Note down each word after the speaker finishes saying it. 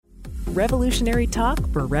Revolutionary talk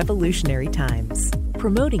for revolutionary times.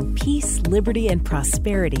 Promoting peace, liberty, and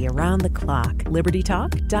prosperity around the clock.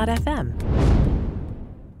 LibertyTalk.fm.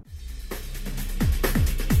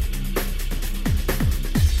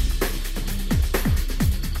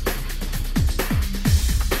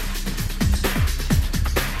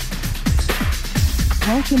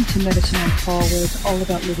 Welcome to Medicine on Call, where it's all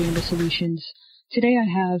about living the solutions. Today I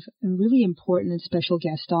have a really important and special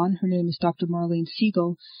guest on. Her name is Dr. Marlene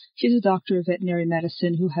Siegel. She's a doctor of veterinary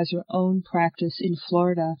medicine who has her own practice in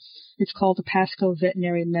Florida. It's called the Pasco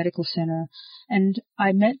Veterinary Medical Center. And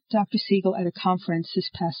I met Dr. Siegel at a conference this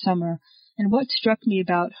past summer. And what struck me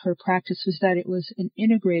about her practice was that it was an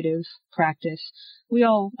integrative practice.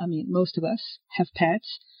 Most of us have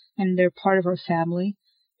pets, and they're part of our family.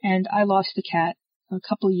 And I lost a cat a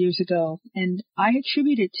couple of years ago, and I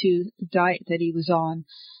attribute it to the diet that he was on.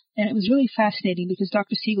 And it was really fascinating because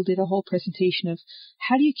Dr. Siegel did a whole presentation of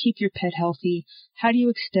how do you keep your pet healthy? How do you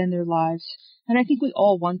extend their lives? And I think we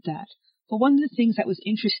all want that. But one of the things that was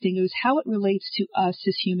interesting was how it relates to us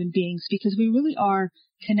as human beings, because we really are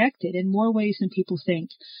connected in more ways than people think.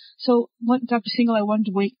 So, Dr. Siegel, I wanted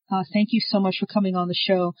to thank you so much for coming on the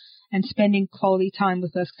show and spending quality time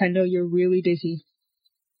with us, because I know you're really busy.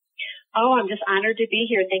 Oh, I'm just honored to be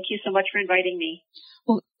here. Thank you so much for inviting me.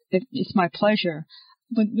 Well, it's my pleasure.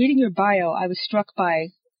 When reading your bio, I was struck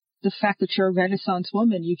by the fact that you're a Renaissance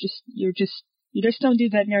woman. You just don't do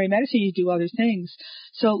veterinary medicine. You do other things.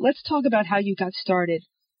 So let's talk about how you got started.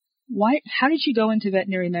 How did you go into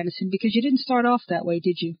veterinary medicine? Because you didn't start off that way,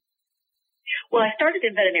 did you? Well, I started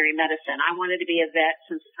in veterinary medicine. I wanted to be a vet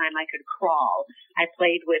since the time I could crawl. I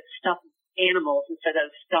played with stuffed animals instead of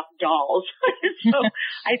stuffed dolls. So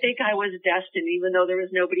I think I was destined, even though there was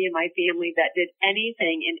nobody in my family that did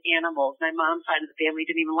anything in animals. My mom's side of the family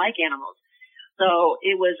didn't even like animals. So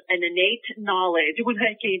it was an innate knowledge when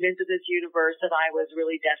I came into this universe that I was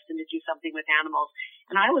really destined to do something with animals.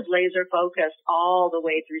 And I was laser focused all the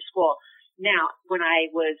way through school. Now, when I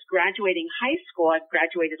was graduating high school, I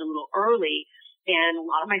graduated a little early. And a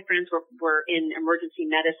lot of my friends were in emergency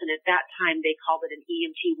medicine. At that time, they called it an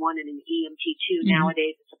EMT1 and an EMT2. Mm-hmm.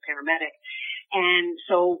 Nowadays, it's a paramedic. And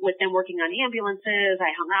so with them working on ambulances,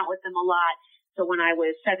 I hung out with them a lot. So when I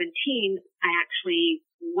was 17, I actually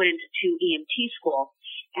went to EMT school.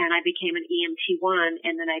 And I became an EMT1,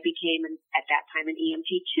 and then I became, at that time, an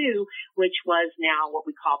EMT2, which was now what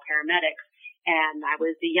we call paramedics. And I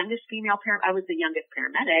was the youngest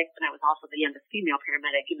paramedic, and I was also the youngest female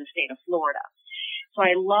paramedic in the state of Florida. So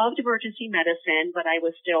I loved emergency medicine, but I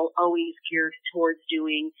was still always geared towards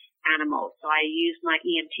doing animals. So I used my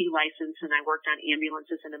EMT license, and I worked on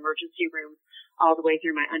ambulances and emergency rooms all the way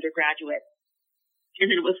through my undergraduate. And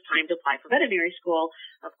then it was time to apply for veterinary school.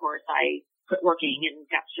 Of course, I quit working and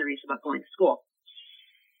got serious about going to school.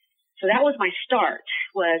 So that was my start,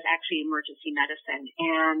 was actually emergency medicine.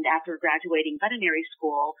 And after graduating veterinary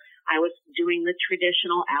school, I was doing the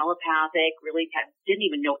traditional allopathic, didn't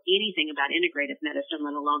even know anything about integrative medicine,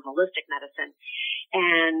 let alone holistic medicine.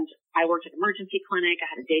 And I worked at an emergency clinic. I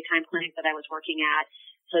had a daytime clinic that I was working at.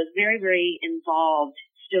 So I was very, very involved,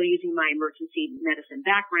 still using my emergency medicine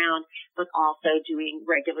background, but also doing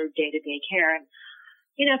regular day-to-day care. And,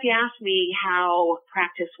 if you ask me how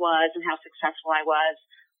practice was and how successful I was,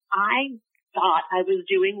 I thought I was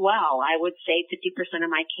doing well. I would say 50%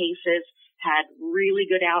 of my cases had really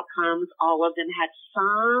good outcomes. All of them had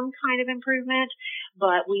some kind of improvement,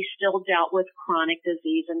 but we still dealt with chronic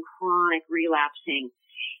disease and chronic relapsing.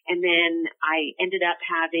 And then I ended up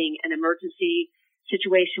having an emergency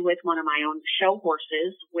situation with one of my own show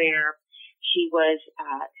horses where she was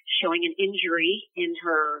showing an injury in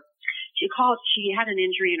her. She had an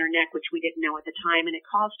injury in her neck, which we didn't know at the time, and it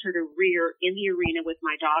caused her to rear in the arena with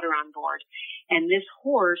my daughter on board. And this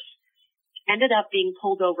horse ended up being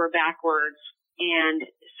pulled over backwards and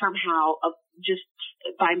somehow, just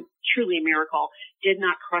by truly a miracle, did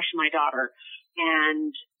not crush my daughter.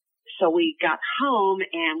 And so we got home,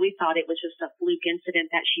 and we thought it was just a fluke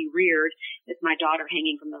incident that she reared with my daughter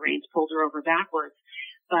hanging from the reins, pulled her over backwards.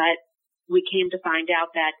 But we came to find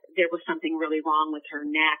out that there was something really wrong with her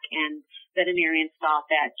neck, and veterinarians thought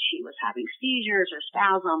that she was having seizures or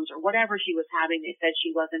spasms or whatever she was having. They said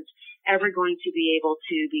she wasn't ever going to be able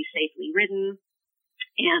to be safely ridden,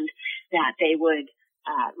 and that they would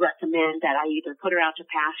recommend that I either put her out to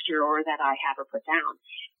pasture or that I have her put down.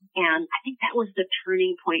 And I think that was the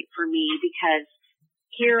turning point for me, because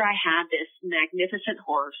here I had this magnificent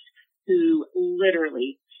horse who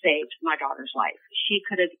literally saved my daughter's life. She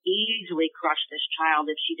could have easily crushed this child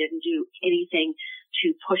if she didn't do anything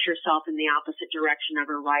to push herself in the opposite direction of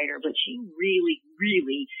her rider, but she really,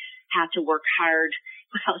 really had to work hard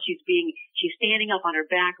Well, she's standing up on her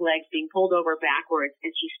back legs, being pulled over backwards,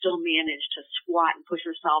 and she still managed to squat and push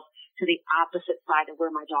herself to the opposite side of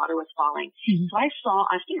where my daughter was falling. Mm-hmm. So I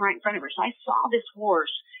was standing right in front of her. So I saw this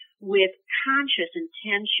horse with conscious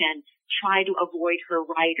intention try to avoid her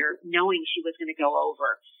rider, knowing she was going to go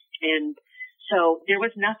over. And so there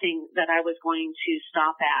was nothing that I was going to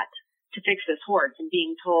stop at to fix this horse, and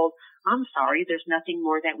being told, I'm sorry, there's nothing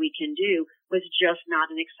more that we can do, was just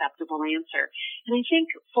not an acceptable answer. And I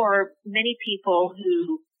think for many people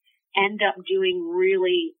who end up doing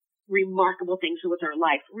really remarkable things with their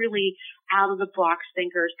life, really out of the box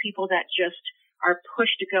thinkers, people that just are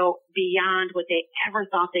pushed to go beyond what they ever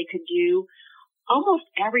thought they could do, almost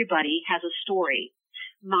everybody has a story.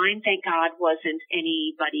 Mine, thank God, wasn't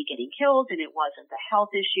anybody getting killed, and it wasn't a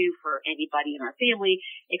health issue for anybody in our family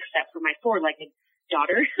except for my four-legged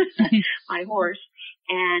daughter, my horse.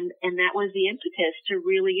 And that was the impetus to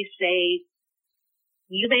really say,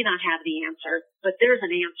 you may not have the answer, but there's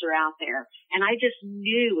an answer out there. And I just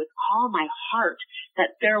knew with all my heart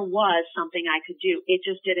that there was something I could do. It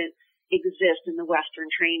just didn't exist in the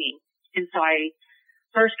Western training. And so I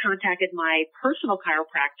first contacted my personal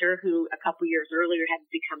chiropractor, who a couple years earlier had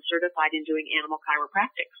become certified in doing animal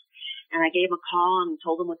chiropractics. And I gave him a call and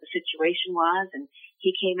told him what the situation was, and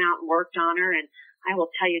he came out and worked on her. And I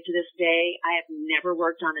will tell you, to this day, I have never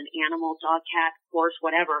worked on an animal, dog, cat, horse,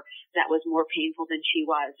 whatever, that was more painful than she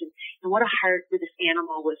was. And what a heart for this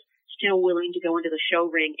animal was still willing to go into the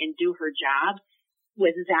show ring and do her job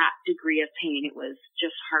with that degree of pain. It was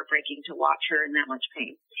just heartbreaking to watch her in that much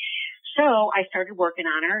pain. So I started working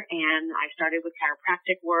on her, and I started with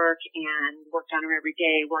chiropractic work and worked on her every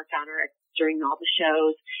day, worked on her during all the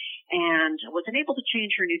shows, and wasn't able to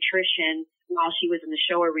change her nutrition while she was in the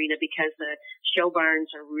show arena because the show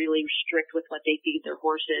barns are really strict with what they feed their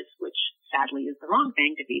horses, which sadly is the wrong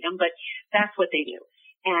thing to feed them, but that's what they do.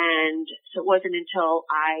 And so it wasn't until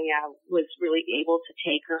I was really able to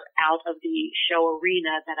take her out of the show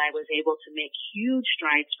arena that I was able to make huge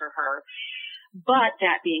strides for her. But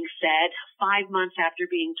that being said, 5 months after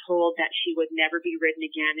being told that she would never be ridden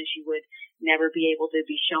again and she would never be able to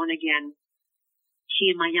be shown again, she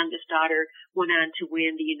and my youngest daughter went on to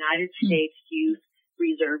win the United States Youth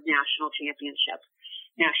Reserve National Championship.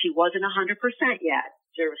 Now, she wasn't 100% yet.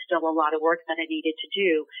 There was still a lot of work that I needed to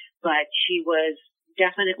do, but she was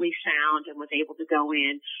definitely sound and was able to go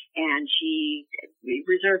in, and she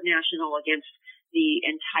reserved national against the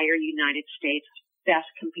entire United States. Best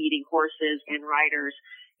competing horses and riders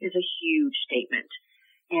is a huge statement.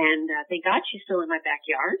 And thank God she's still in my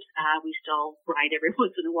backyard. We still ride every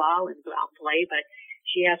once in a while and go out and play, but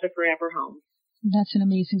she has a forever home. That's an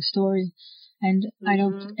amazing story. And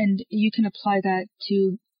and you can apply that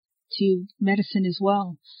to medicine as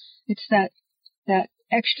well. It's that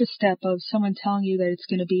extra step of someone telling you that it's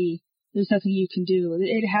going to be, there's nothing you can do.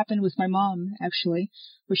 It happened with my mom, actually,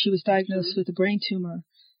 where she was diagnosed with a brain tumor.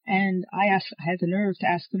 And I had the nerve to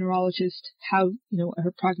ask the neurologist how,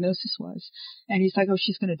 her prognosis was. And he's like, oh,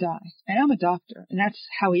 she's going to die. And I'm a doctor. And that's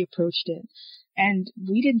how he approached it. And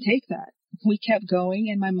we didn't take that. We kept going.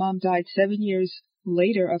 And my mom died 7 years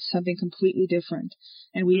later of something completely different.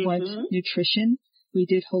 And we went nutrition. We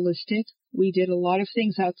did holistic. We did a lot of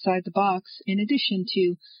things outside the box in addition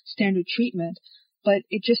to standard treatment. But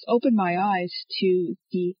it just opened my eyes to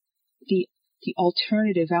the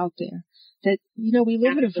alternative out there. That, we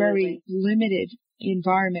live in a very limited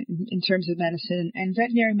environment in terms of medicine, and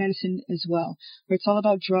veterinary medicine as well, where it's all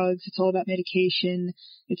about drugs, it's all about medication,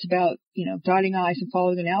 it's about, dotting I's and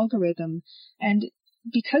following an algorithm. And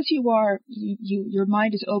because your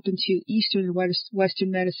mind is open to Eastern and Western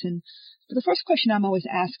medicine, the first question I'm always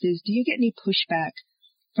asked is, do you get any pushback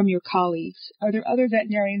from your colleagues? Are there other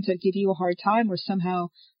veterinarians that give you a hard time or somehow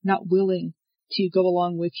not willing to go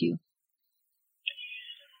along with you?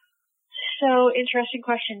 So interesting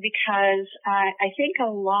question, because I think a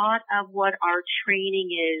lot of what our training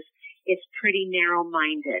is pretty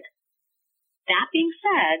narrow-minded. That being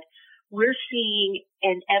said, we're seeing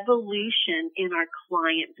an evolution in our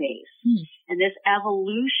client base. And this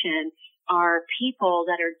evolution are people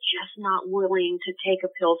that are just not willing to take a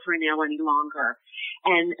pill for an ill any longer.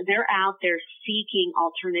 And they're out there seeking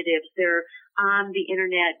alternatives. They're on the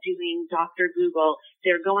internet doing Dr. Google.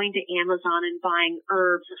 They're going to Amazon and buying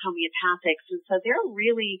herbs and homeopathics. And so they're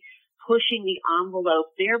really pushing the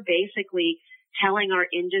envelope. They're basically telling our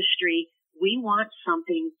industry, we want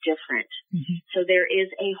something different. So there is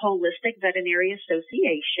a holistic veterinary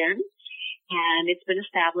association, and it's been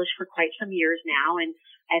established for quite some years now. And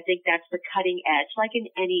I think that's the cutting edge. Like in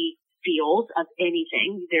any field of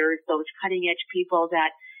anything, there's those cutting edge people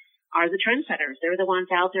that are the trendsetters. They're the ones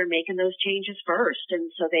out there making those changes first.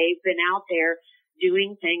 And so they've been out there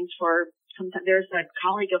doing things for there's a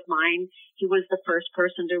colleague of mine. He was the first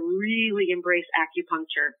person to really embrace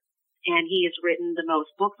acupuncture. And he has written the most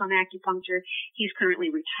books on acupuncture. He's currently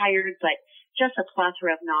retired, but just a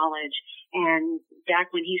plethora of knowledge. And back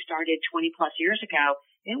when he started 20 plus years ago,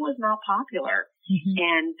 it was not popular. Mm-hmm.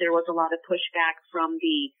 And there was a lot of pushback from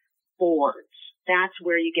the boards. That's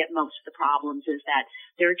where you get most of the problems, is that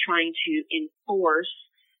they're trying to enforce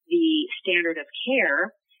the standard of care.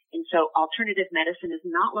 And so alternative medicine is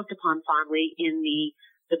not looked upon fondly in the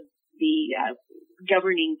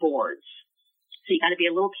governing boards. So you got to be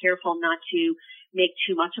a little careful not to make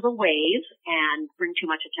too much of a wave and bring too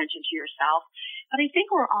much attention to yourself. But I think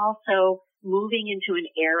we're also moving into an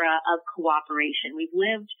era of cooperation. We've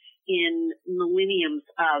lived in millenniums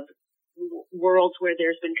of worlds where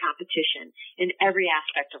there's been competition in every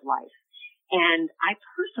aspect of life. And I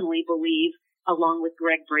personally believe, along with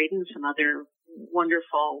Greg Braden, some other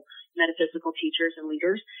wonderful metaphysical teachers and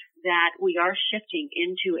leaders, that we are shifting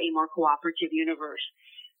into a more cooperative universe.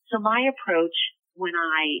 So my approach when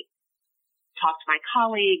I talk to my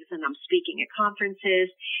colleagues and I'm speaking at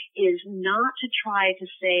conferences is not to try to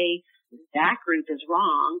say that group is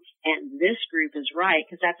wrong and this group is right,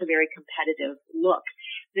 because that's a very competitive look.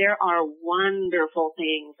 There are wonderful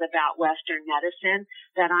things about Western medicine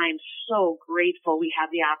that I'm so grateful we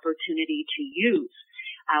have the opportunity to use.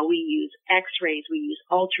 We use x-rays, we use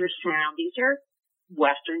ultrasound. These are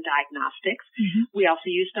Western diagnostics. Mm-hmm. We also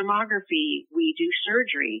use thermography. We do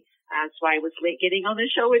surgery. That's why I was late getting on the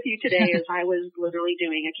show with you today, as I was literally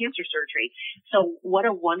doing a cancer surgery. So what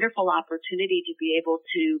a wonderful opportunity to be able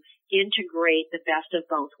to integrate the best of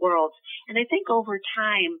both worlds. And I think over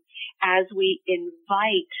time, as we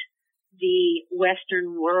invite the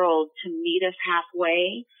Western world to meet us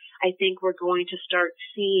halfway, I think we're going to start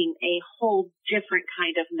seeing a whole different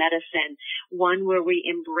kind of medicine, one where we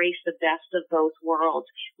embrace the best of both worlds,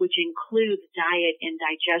 which includes diet and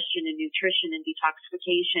digestion and nutrition and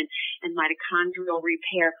detoxification and mitochondrial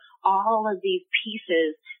repair. All of these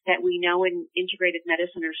pieces that we know in integrated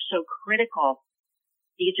medicine are so critical.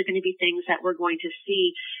 These are going to be things that we're going to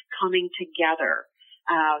see coming together.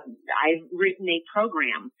 I've written a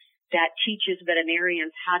program that teaches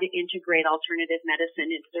veterinarians how to integrate alternative medicine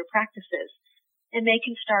into their practices. And they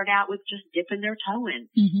can start out with just dipping their toe in.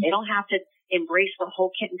 Mm-hmm. They don't have to embrace the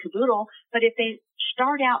whole kit and caboodle, but if they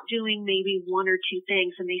start out doing maybe one or two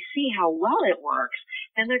things and they see how well it works,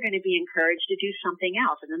 then they're going to be encouraged to do something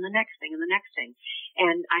else, and then the next thing and the next thing.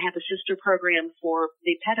 And I have a sister program for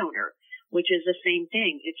the pet owner, which is the same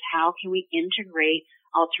thing. It's how can we integrate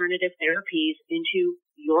alternative therapies into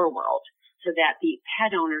your world, so that the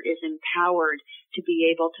pet owner is empowered to be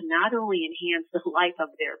able to not only enhance the life of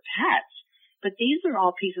their pets, but these are all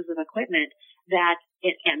pieces of equipment that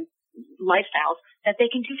and lifestyles that they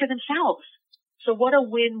can do for themselves. So what a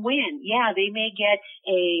win-win. Yeah, they may get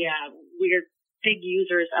we're big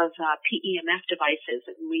users of PEMF devices,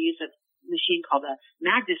 and we use a machine called a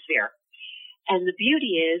Magnosphere. And the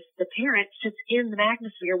beauty is the parent sits in the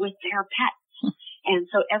Magnosphere with their pet. And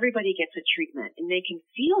so everybody gets a treatment and they can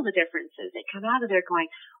feel the differences. They come out of there going,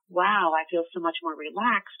 wow, I feel so much more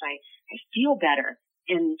relaxed. I feel better.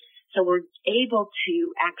 And so we're able to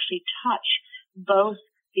actually touch both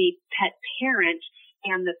the pet parent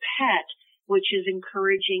and the pet, which is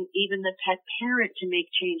encouraging even the pet parent to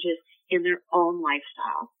make changes in their own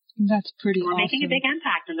lifestyle. That's pretty We're awesome. making a big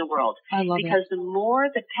impact in the world. I love because it. The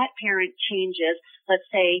more the pet parent changes, let's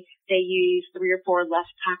say they use 3 or 4 less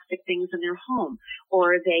toxic things in their home,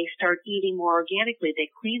 or they start eating more organically,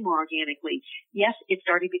 they clean more organically. Yes, it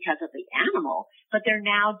started because of the animal, but they're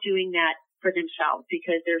now doing that for themselves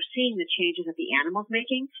because they're seeing the changes that the animal's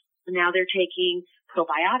making. And now they're taking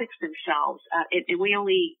probiotics themselves. And we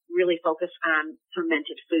only really focus on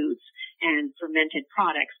fermented foods and fermented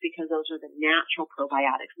products because those are the natural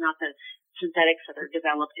probiotics, not the synthetics that are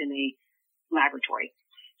developed in a laboratory.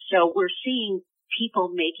 So we're seeing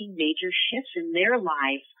people making major shifts in their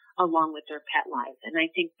lives along with their pet lives. And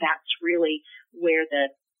I think that's really where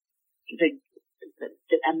the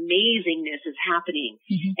amazingness is happening.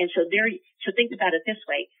 Mm-hmm. And so think about it this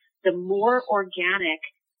way. The more organic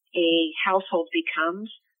a household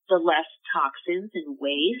becomes, the less toxins and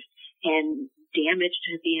waste and damage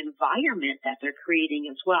to the environment that they're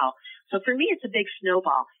creating as well. So for me, it's a big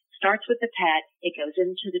snowball. It starts with the pet. It goes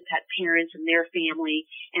into the pet parents and their family.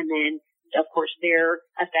 And then, of course, they're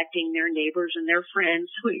affecting their neighbors and their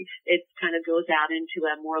friends. It kind of goes out into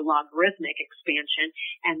a more logarithmic expansion.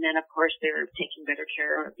 And then, of course, they're taking better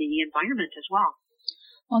care of the environment as well.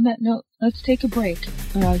 On that note, let's take a break.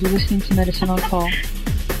 You're listening to Medicine on Call.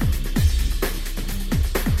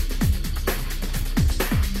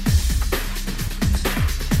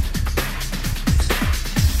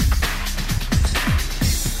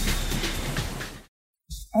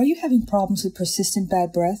 having problems with persistent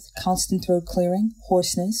bad breath, constant throat clearing,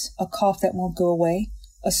 hoarseness, a cough that won't go away,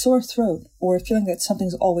 a sore throat, or a feeling that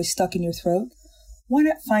something's always stuck in your throat? Why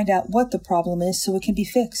not find out what the problem is so it can be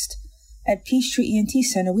fixed? At Peachtree ENT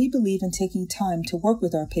Center, we believe in taking time to work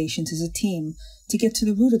with our patients as a team to get to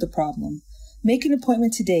the root of the problem. Make an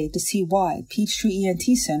appointment today to see why Peachtree ENT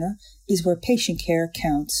Center is where patient care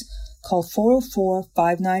counts. Call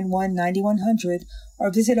 404-591-9100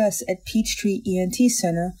 or visit us at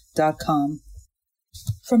peachtreeentcenter.com.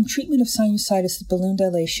 From treatment of sinusitis with balloon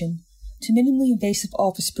dilation to minimally invasive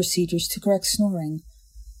office procedures to correct snoring,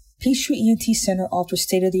 Peachtree ENT Center offers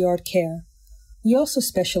state-of-the-art care. We also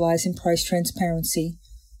specialize in price transparency.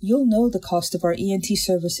 You'll know the cost of our ENT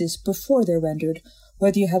services before they're rendered,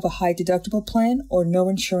 whether you have a high deductible plan or no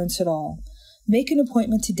insurance at all. Make an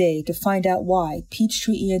appointment today to find out why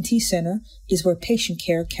Peachtree ENT Center is where patient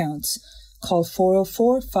care counts. Call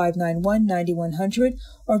 404-591-9100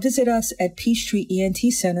 or visit us at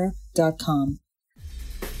peachtreeentcenter.com.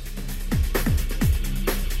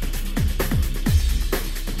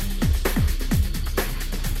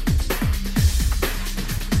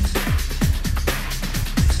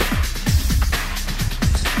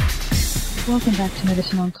 Welcome back to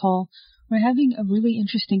Medicine on Call. We're having a really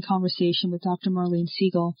interesting conversation with Dr. Marlene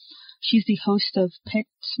Siegel. She's the host of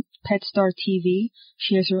PetStar TV.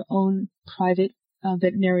 She has her own private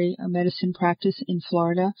veterinary medicine practice in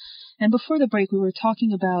Florida. And before the break, we were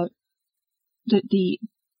talking about the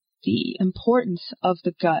importance of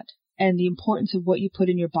the gut and the importance of what you put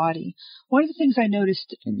in your body. One of the things I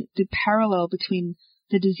noticed, the parallel between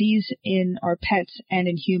the disease in our pets and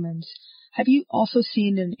in humans. Have you also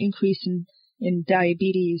seen an increase in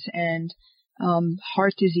diabetes and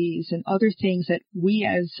heart disease and other things that we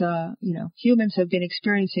as humans have been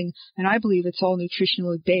experiencing? And I believe it's all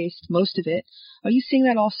nutritionally based, most of it. Are you seeing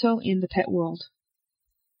that also in the pet world?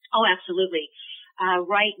 Oh, absolutely.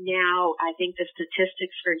 Right now, I think the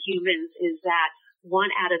statistics for humans is that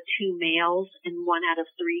 1 out of 2 males and 1 out of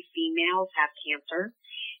 3 females have cancer.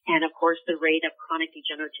 And, of course, the rate of chronic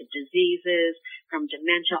degenerative diseases, from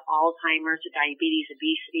dementia, Alzheimer's, to diabetes,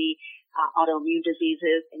 obesity, autoimmune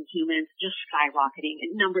diseases in humans, just skyrocketing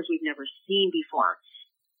in numbers we've never seen before.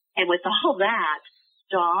 And with all that,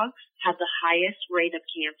 dogs have the highest rate of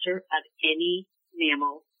cancer of any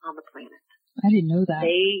mammal on the planet. I didn't know that.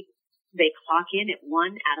 They clock in at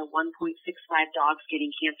 1 out of 1.65 dogs getting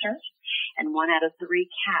cancer and 1 out of 3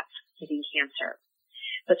 cats getting cancer.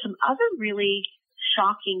 But some other really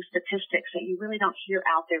shocking statistics that you really don't hear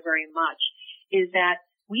out there very much is that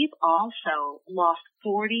we've also lost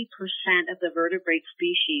 40% of the vertebrate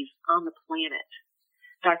species on the planet.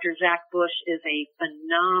 Dr. Zach Bush is a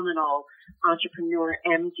phenomenal entrepreneur,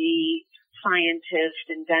 MD, scientist,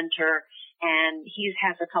 inventor, and he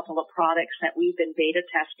has a couple of products that we've been beta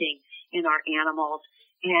testing in our animals,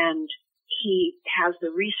 and he has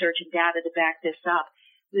the research and data to back this up.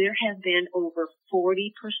 There have been over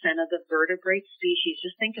 40% of the vertebrate species.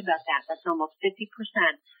 Just think about that. That's almost 50%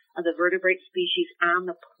 of the vertebrate species on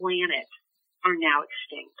the planet are now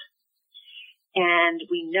extinct. And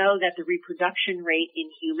we know that the reproduction rate in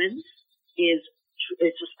humans is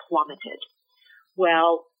just plummeted.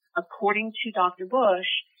 Well, according to Dr. Bush,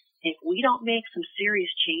 if we don't make some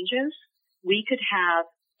serious changes, we could have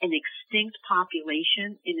an extinct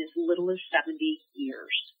population in as little as 70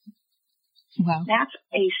 years. Wow. That's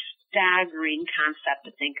a staggering concept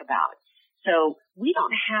to think about. So we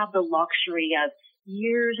don't have the luxury of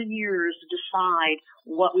years and years to decide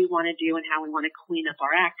what we want to do and how we want to clean up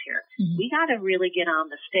our act here. Mm-hmm. We got to really get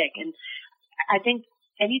on the stick. And I think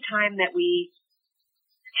anytime that we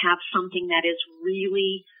have something that is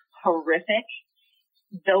really horrific,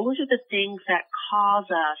 those are the things that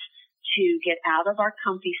cause us to get out of our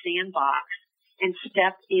comfy sandbox and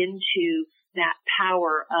step into that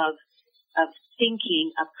power of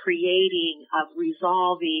thinking, of creating, of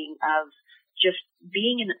resolving, of just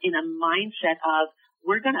being in a mindset of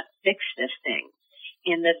we're going to fix this thing.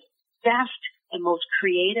 And the best and most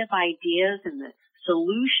creative ideas and the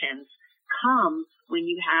solutions come when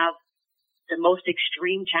you have the most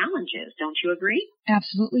extreme challenges. Don't you agree?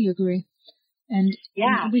 Absolutely agree. And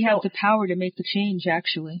yeah, we have the power to make the change,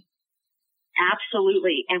 actually.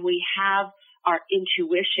 Absolutely. And we have our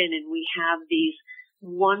intuition and we have these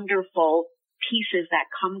wonderful pieces that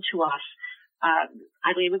come to us.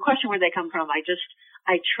 I don't even question where they come from. I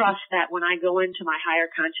trust that when I go into my higher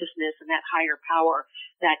consciousness and that higher power,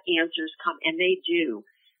 that answers come, and they do.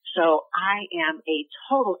 So I am a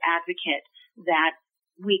total advocate that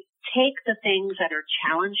we take the things that are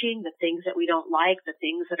challenging, the things that we don't like, the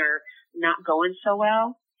things that are not going so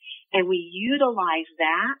well, and we utilize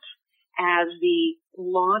that as the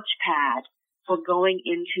launch pad for going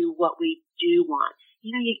into what we do want.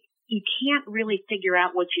 You know, you can't really figure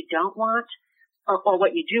out what you don't want, or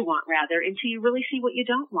what you do want rather, until you really see what you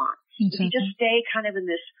don't want. Exactly. If you just stay kind of in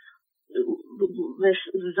this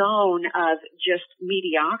zone of just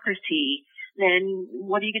mediocrity, then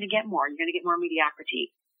what are you going to get more? You're going to get more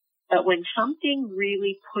mediocrity. But when something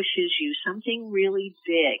really pushes you, something really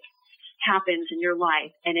big happens in your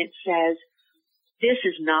life, and it says, this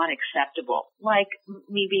is not acceptable, like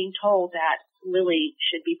me being told that Lily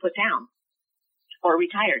should be put down or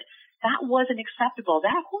retired. That wasn't acceptable.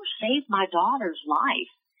 That horse saved my daughter's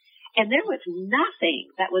life, and there was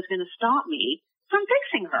nothing that was going to stop me from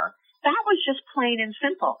fixing her. That was just plain and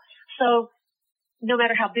simple. So no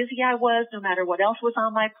matter how busy I was, no matter what else was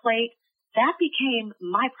on my plate, that became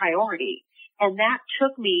my priority. And that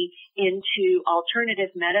took me into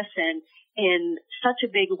alternative medicine in such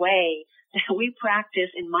a big way that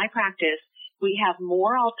in my practice, we have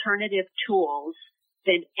more alternative tools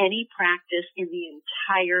than any practice in the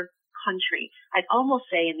entire country. I'd almost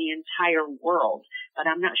say in the entire world, but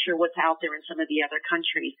I'm not sure what's out there in some of the other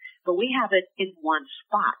countries. But we have it in one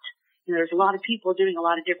spot. You know, there's a lot of people doing a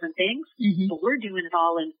lot of different things, but we're doing it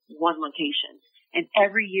all in one location. And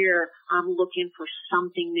every year I'm looking for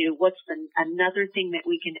something new. What's another thing that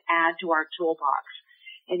we can add to our toolbox?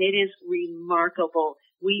 And it is remarkable.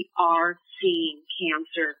 We are seeing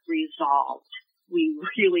cancer resolved. We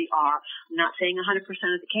really are. I'm not saying 100%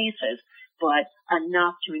 of the cases, but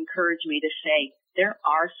enough to encourage me to say there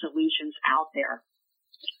are solutions out there.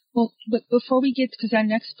 Well, but before we get, because our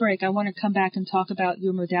next break, I want to come back and talk about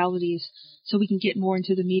your modalities so we can get more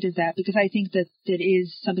into the meat of that, because I think that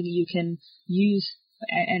is something that you can use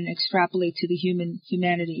and extrapolate to the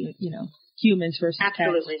humanity, you know, humans versus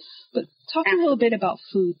Absolutely. Pets. But talk a little bit about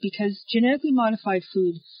food, because genetically modified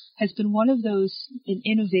food has been one of those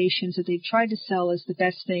innovations that they've tried to sell as the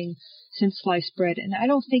best thing since sliced bread, and I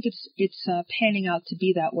don't think it's panning out to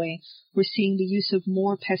be that way. We're seeing the use of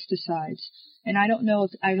more pesticides, and I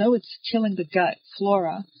know it's killing the gut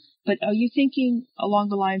flora, but are you thinking along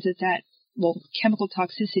the lines of that? Well, chemical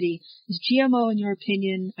toxicity is GMO in your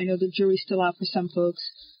opinion? I know the jury's still out for some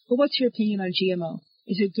folks, but what's your opinion on GMO?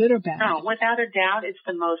 Is it good or bad? No, without a doubt, it's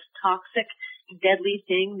the most toxic, deadly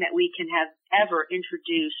thing that we can have ever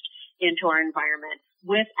introduced into our environment,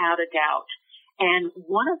 without a doubt. And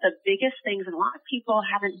one of the biggest things, and a lot of people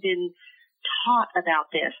haven't been taught about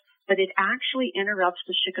this, but it actually interrupts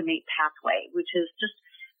the shikimate pathway, which is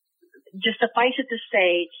just suffice it to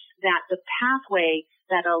say that the pathway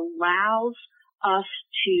that allows us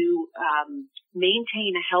to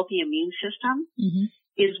maintain a healthy immune system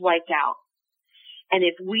is wiped out. And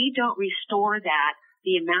if we don't restore that,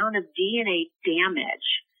 the amount of DNA damage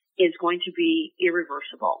is going to be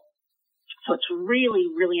irreversible. So it's really,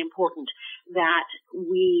 really important that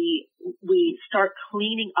we start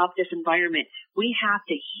cleaning up this environment. We have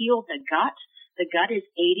to heal the gut. The gut is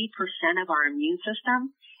 80% of our immune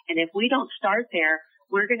system. And if we don't start there,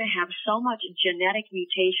 we're going to have so much genetic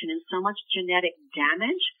mutation and so much genetic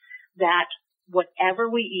damage that whatever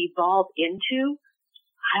we evolve into,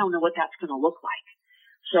 I don't know what that's going to look like.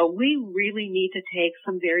 So we really need to take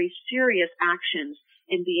some very serious actions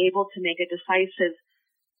and be able to make a decisive,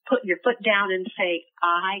 put your foot down and say,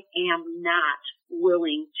 I am not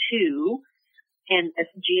willing to. And as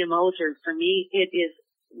GMOs are, for me, it is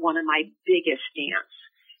one of my biggest stance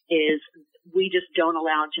is we just don't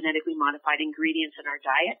allow genetically modified ingredients in our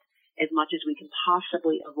diet as much as we can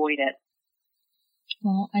possibly avoid it.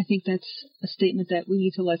 Well, I think that's a statement that we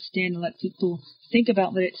need to let stand and let people think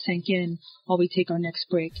about, let it sink in while we take our next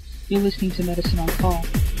break. You're listening to Medicine on Call.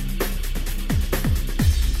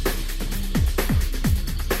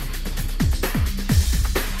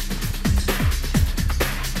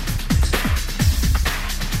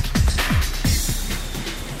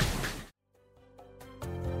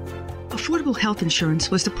 Affordable health insurance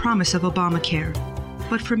was the promise of Obamacare.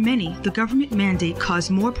 But for many, the government mandate caused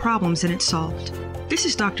more problems than it solved. This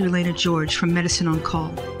is Dr. Elena George from Medicine on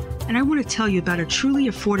Call, and I want to tell you about a truly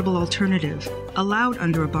affordable alternative allowed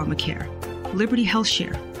under Obamacare, Liberty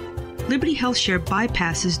HealthShare. Liberty HealthShare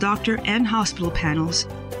bypasses doctor and hospital panels,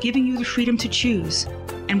 giving you the freedom to choose.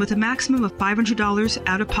 And with a maximum of $500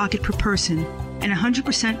 out of pocket per person and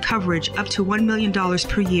 100% coverage up to $1 million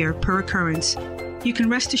per year per occurrence, you can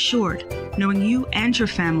rest assured knowing you and your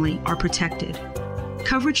family are protected.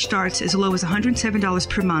 Coverage starts as low as $107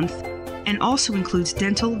 per month and also includes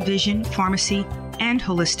dental, vision, pharmacy, and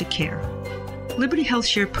holistic care. Liberty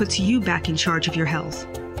HealthShare puts you back in charge of your health.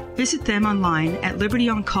 Visit them online at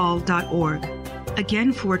libertyoncall.org.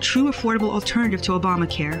 Again, for a true affordable alternative to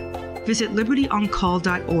Obamacare, visit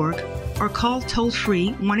libertyoncall.org or call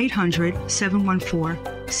toll-free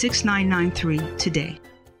 1-800-714-6993 today.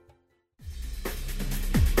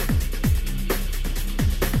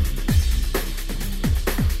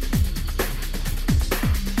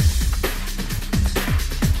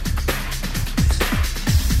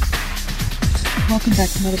 Welcome back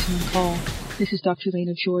to Medicine on Call. This is Dr.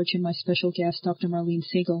 Elena George and my special guest, Dr. Marlene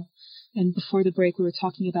Siegel. And before the break, we were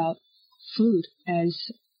talking about food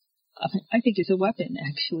as, I think, as a weapon,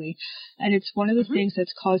 actually. And it's one of the things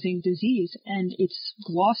that's causing disease, and it's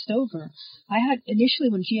glossed over. I had, initially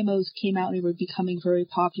when GMOs came out and they were becoming very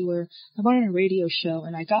popular, I went on a radio show,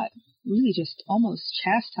 and I got really just almost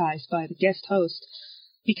chastised by the guest host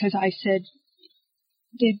because I said,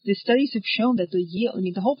 the studies have shown that the yield,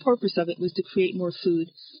 the whole purpose of it was to create more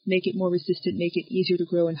food, make it more resistant, make it easier to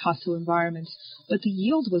grow in hostile environments, but the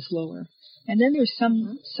yield was lower. And then there's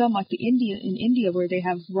some like in India where they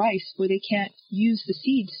have rice where they can't use the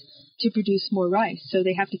seeds to produce more rice, so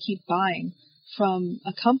they have to keep buying from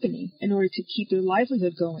a company in order to keep their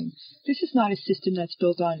livelihood going. This is not a system that's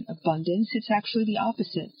built on abundance. It's actually the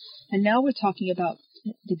opposite. And now we're talking about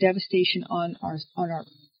the devastation on our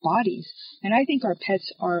bodies. And I think our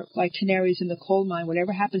pets are like canaries in the coal mine.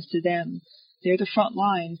 Whatever happens to them, they're the front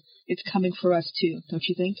line. It's coming for us too, don't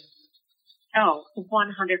you think? Oh, 100%.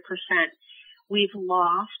 We've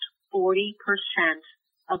lost 40%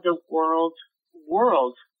 of the world's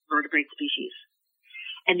vertebrate species.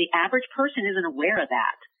 And the average person isn't aware of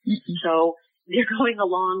that. So they're going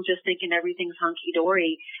along just thinking everything's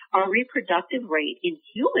hunky-dory. Our reproductive rate in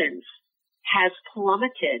humans has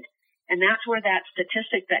plummeted. And that's where that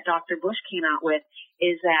statistic that Dr. Bush came out with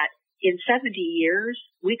is that in 70 years,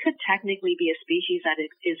 we could technically be a species that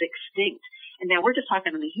is extinct. And now we're just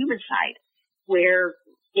talking on the human side, where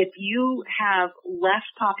if you have less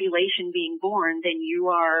population being born than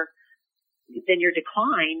your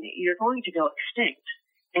decline, you're going to go extinct.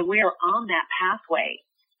 And we are on that pathway.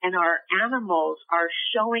 And our animals are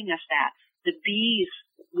showing us that. The bees,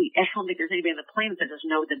 I don't think there's anybody on the planet that doesn't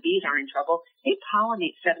know the bees are in trouble. They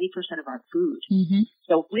pollinate 70% of our food.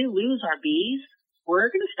 So if we lose our bees, we're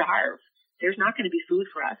going to starve. There's not going to be food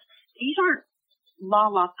for us. These aren't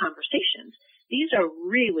la-la conversations. These are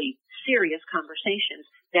really serious conversations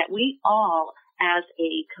that we all, as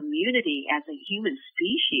a community, as a human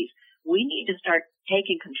species, we need to start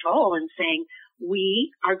taking control and saying we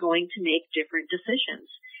are going to make different decisions.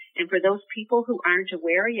 And for those people who aren't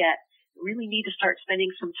aware yet, really need to start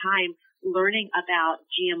spending some time learning about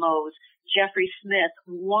GMOs. Jeffrey Smith,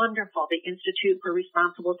 wonderful. The Institute for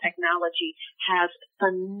Responsible Technology has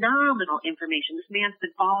phenomenal information. This man's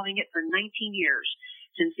been following it for 19 years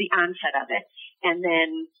since the onset of it. And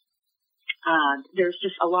then there's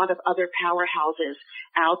just a lot of other powerhouses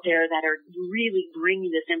out there that are really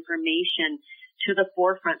bringing this information to the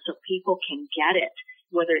forefront so people can get it,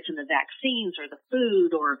 whether it's in the vaccines or the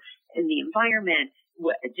food or in the environment.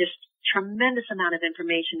 Just tremendous amount of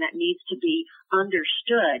information that needs to be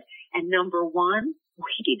understood. And number one, we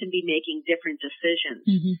need to be making different decisions.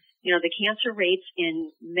 The cancer rates in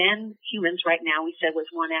men, humans right now, we said was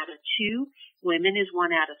 1 out of 2. Women is 1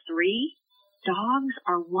 out of 3. Dogs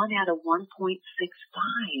are 1 out of 1.65.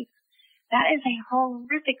 That is a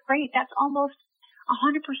horrific rate. That's almost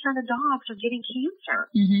 100% of dogs are getting cancer.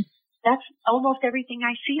 That's almost everything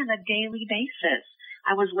I see on a daily basis.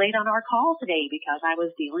 I was late on our call today because I was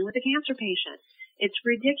dealing with a cancer patient. It's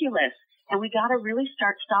ridiculous. And we got to really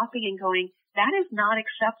start stopping and going, that is not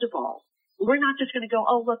acceptable. We're not just going to go,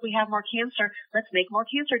 oh, look, we have more cancer. Let's make more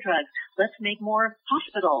cancer drugs. Let's make more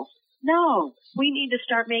hospitals. No, we need to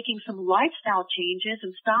start making some lifestyle changes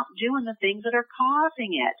and stop doing the things that are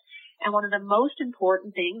causing it. And one of the most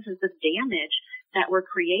important things is the damage that we're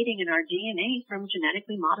creating in our DNA from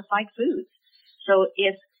genetically modified foods. So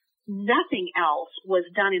if nothing else was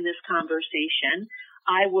done in this conversation,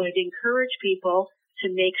 I would encourage people to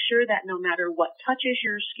make sure that no matter what touches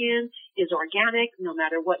your skin is organic, no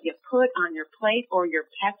matter what you put on your plate or your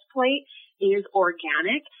pet's plate is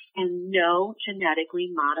organic, and no genetically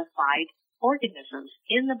modified organisms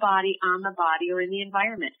in the body, on the body, or in the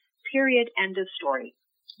environment. Period. End of story.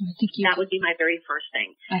 That would be my very first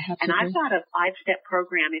thing. And I've got a 5-step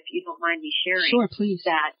program, if you don't mind me sharing. Sure, please.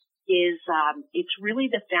 That is, it's really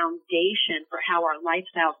the foundation for how our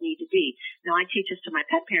lifestyles need to be. Now, I teach this to my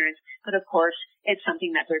pet parents, but of course, it's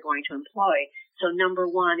something that they're going to employ. So number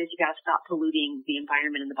one is you got to stop polluting the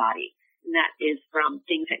environment in the body. And that is from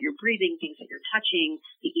things that you're breathing, things that you're touching,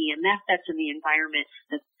 the EMF that's in the environment,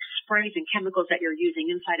 the sprays and chemicals that you're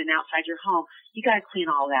using inside and outside your home. You got to clean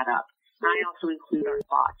all that up. And I also include our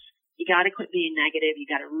thoughts. You got to quit being negative. You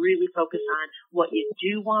got to really focus on what you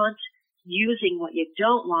do want using what you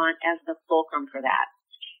don't want as the fulcrum for that.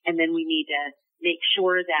 And then we need to make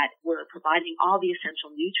sure that we're providing all the essential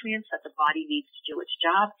nutrients that the body needs to do its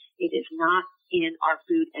job. It is not in our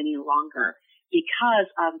food any longer because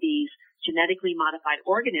of these genetically modified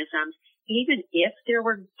organisms. Even if there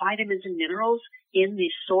were vitamins and minerals in the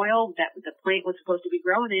soil that the plant was supposed to be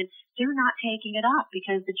growing in, they're not taking it up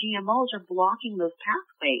because the GMOs are blocking those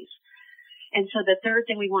pathways. And so the third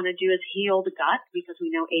thing we want to do is heal the gut, because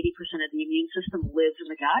we know 80% of the immune system lives in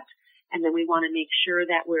the gut. And then we want to make sure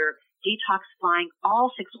that we're detoxifying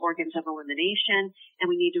all 6 organs of elimination,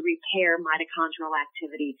 and we need to repair mitochondrial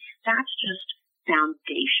activity. That's just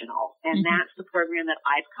foundational. And that's the program that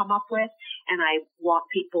I've come up with, and I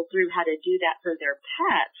walk people through how to do that for their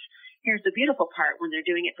pets. Here's the beautiful part. When they're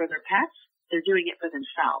doing it for their pets, they're doing it for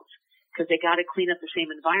themselves, because they got to clean up the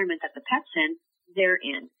same environment that the pet's in, they're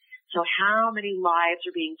in. So how many lives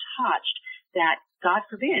are being touched that, God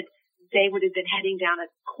forbid, they would have been heading down a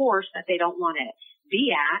course that they don't want to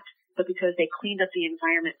be at, but because they cleaned up the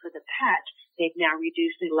environment for the pet, they've now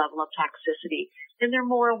reduced the level of toxicity. And they're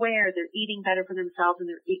more aware, they're eating better for themselves, and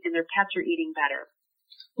their pets are eating better.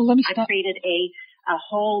 Well, let me stop. I've created a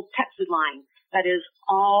whole pet food line that is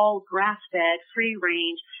all grass-fed,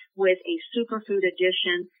 free-range, with a superfood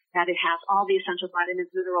addition that it has all the essential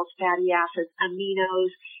vitamins, minerals, fatty acids,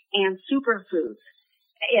 aminos, and superfoods.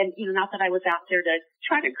 And, not that I was out there to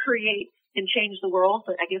try to create and change the world,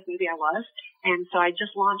 but I guess maybe I was. And so I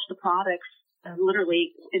just launched the products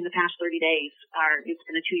literally in the past 30 days. It's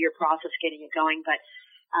been a 2-year process getting it going, but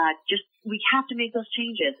we have to make those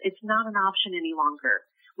changes. It's not an option any longer.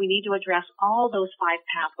 We need to address all those 5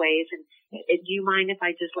 pathways. And do you mind if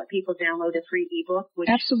I just let people download a free ebook which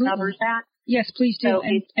Absolutely. Covers that? Yes, please do. So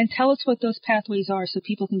and tell us what those pathways are so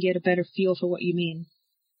people can get a better feel for what you mean.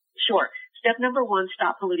 Sure. Step number 1,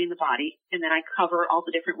 stop polluting the body. And then I cover all the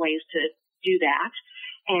different ways to do that.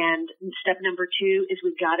 And step number 2 is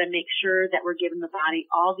we've got to make sure that we're giving the body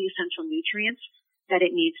all the essential nutrients that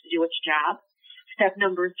it needs to do its job. Step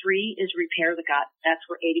number 3 is repair the gut. That's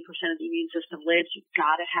where 80% of the immune system lives. You've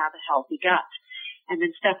got to have a healthy gut. And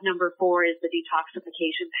then step number 4 is the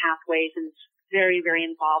detoxification pathways. And it's very, very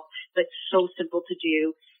involved, but so simple to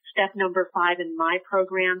do. Step number 5 in my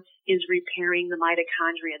program is repairing the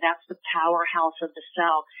mitochondria. That's the powerhouse of the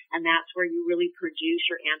cell, and that's where you really produce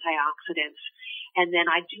your antioxidants. And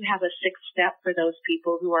then I do have a 6th step for those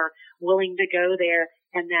people who are willing to go there,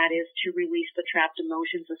 and that is to release the trapped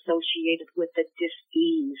emotions associated with the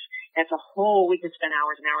dis-ease. That's a whole, we could spend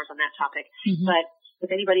hours and hours on that topic. But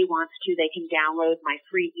if anybody wants to, they can download my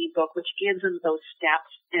free ebook, which gives them those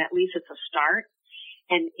steps, and at least it's a start.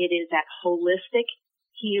 And it is at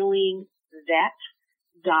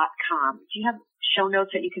HolisticHealingVet.com. Do you have show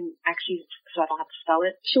notes that you can actually, so I don't have to spell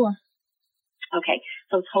it? Sure. Okay,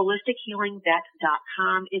 so it's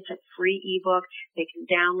HolisticHealingVet.com. It's a free ebook. They can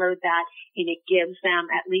download that, and it gives them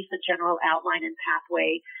at least a general outline and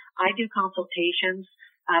pathway. I do consultations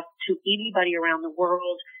to anybody around the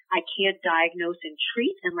world. I can't diagnose and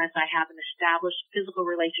treat unless I have an established physical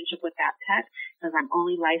relationship with that pet, because I'm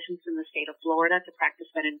only licensed in the state of Florida to practice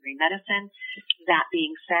veterinary medicine. That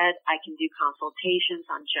being said, I can do consultations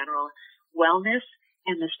on general wellness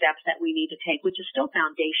and the steps that we need to take, which is still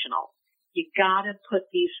foundational. You gotta put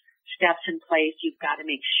these steps in place. You've got to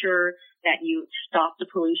make sure that you stop the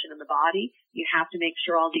pollution in the body. You have to make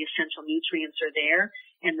sure all the essential nutrients are there,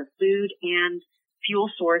 and the food and fuel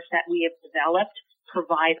source that we have developed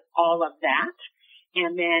provide all of that.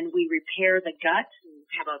 And then we repair the gut. We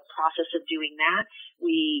have a process of doing that.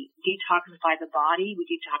 We detoxify the body. We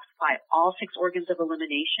detoxify all 6 organs of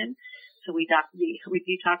elimination. So we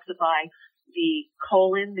detoxify the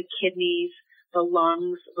colon, the kidneys, the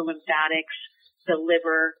lungs, the lymphatics, the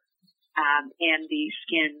liver, and the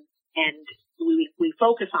skin. And we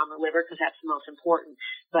focus on the liver because that's the most important,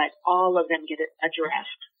 but all of them get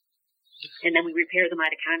addressed. And then we repair the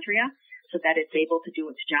mitochondria so that it's able to do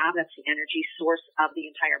its job. That's the energy source of the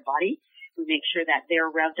entire body. We make sure that they're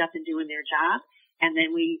revved up and doing their job. And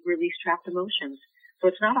then we release trapped emotions. So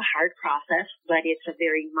it's not a hard process, but it's a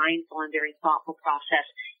very mindful and very thoughtful process.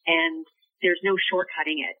 And there's no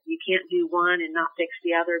shortcutting it. You can't do one and not fix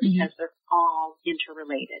the other because they're all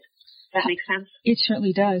interrelated. Does that make sense? It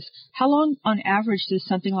certainly does. How long on average does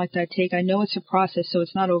something like that take? I know it's a process, so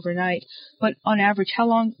it's not overnight, but on average, how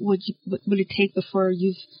long would it take before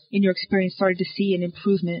you've, in your experience, started to see an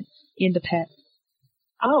improvement in the pet?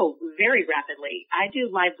 Oh, very rapidly. I do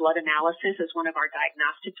live blood analysis as one of our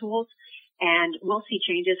diagnostic tools, and we'll see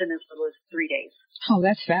changes in as little as 3 days. Oh,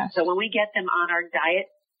 that's fast. So when we get them on our diet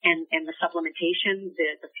and the supplementation,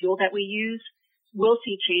 the fuel that we use, will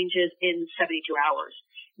see changes in 72 hours.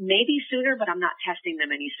 Maybe sooner, but I'm not testing them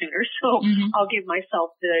any sooner. So I'll give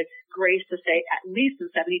myself the grace to say at least in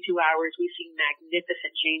 72 hours, we see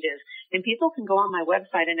magnificent changes. And people can go on my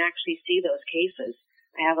website and actually see those cases.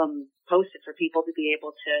 I have them posted for people to be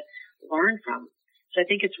able to learn from. So I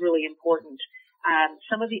think it's really important.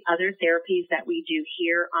 Some of the other therapies that we do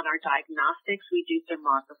here on our diagnostics, we do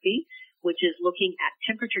thermography, which is looking at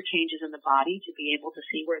temperature changes in the body to be able to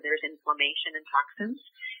see where there's inflammation and toxins.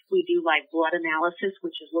 We do live blood analysis,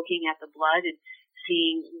 which is looking at the blood and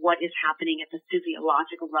seeing what is happening at the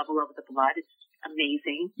physiological level of the blood. It's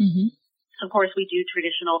amazing. So, of course, we do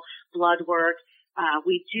traditional blood work.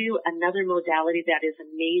 We do another modality that is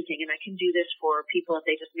amazing, and I can do this for people if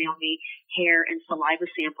they just mail me hair and saliva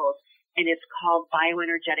samples, and it's called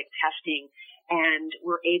bioenergetic testing. And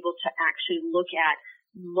we're able to actually look at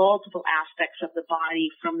multiple aspects of the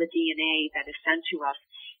body from the DNA that is sent to us.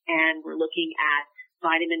 And we're looking at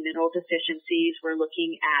vitamin mineral deficiencies. We're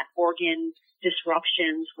looking at organ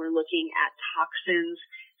disruptions. We're looking at toxins.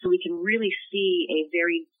 So we can really see a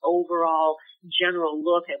very overall general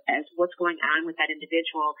look at as what's going on with that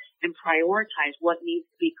individual and prioritize what needs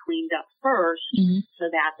to be cleaned up first so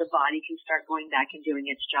that the body can start going back and doing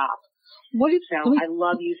its job. I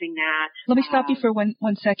love using that. Let me stop you for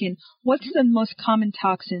one second. What's the most common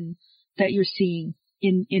toxin that you're seeing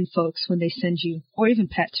in folks when they send you, or even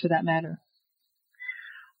pets for that matter?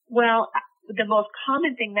 Well, the most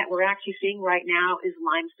common thing that we're actually seeing right now is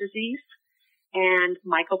Lyme's disease and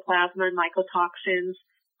mycoplasma and mycotoxins.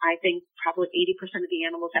 I think probably 80% of the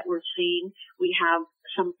animals that we're seeing, we have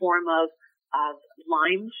some form of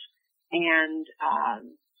Lyme's and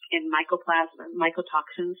mycoplasma,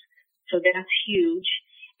 mycotoxins. So that's huge.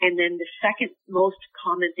 And then the second most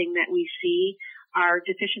common thing that we see are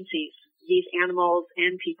deficiencies. These animals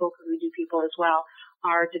and people, because we do people as well,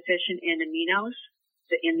 are deficient in aminos.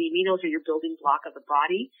 And the aminos are your building block of the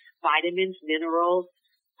body, vitamins, minerals.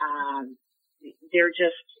 They're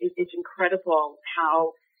just, it's incredible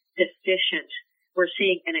how deficient we're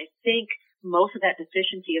seeing. And I think most of that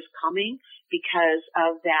deficiency is coming because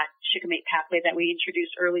of that shikimate pathway that we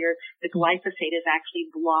introduced earlier. The glyphosate is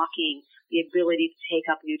actually blocking the ability to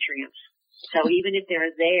take up nutrients. So even if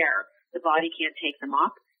they're there, the body can't take them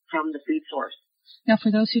up from the food source. Now,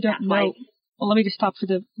 for those who don't know, well, let me just stop for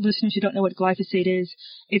the listeners who don't know what glyphosate is.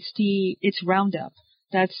 It's Roundup.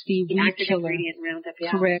 That's the weed active killer. Ingredient Roundup,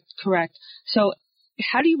 yeah. Correct. So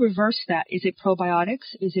how do you reverse that? Is it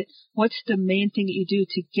probiotics? What's the main thing that you do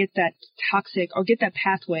to get that toxic or get that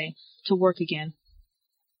pathway to work again?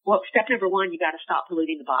 Well, step number one, you got to stop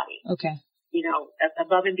polluting the body. Okay. You know,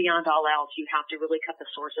 above and beyond all else, you have to really cut the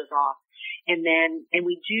sources off. And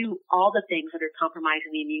we do all the things that are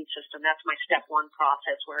compromising the immune system. That's my step one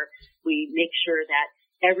process, where we make sure that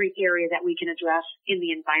every area that we can address in the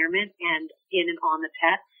environment and in and on the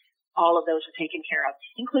pet, all of those are taken care of,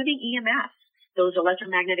 including EMF, those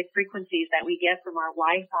electromagnetic frequencies that we get from our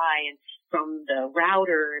Wi-Fi and from the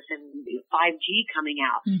routers and 5G coming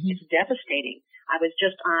out. It's devastating. I was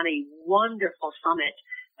just on a wonderful summit.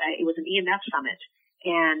 It was an EMF summit,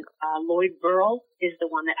 and Lloyd Burrell is the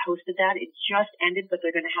one that hosted that. It just ended, but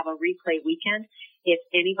they're going to have a replay weekend. If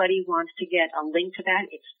anybody wants to get a link to that,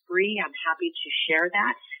 it's free. I'm happy to share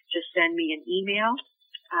that. Just send me an email.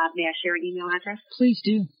 May I share an email address? Please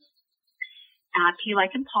do. P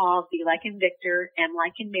like in Paul, V like in Victor, M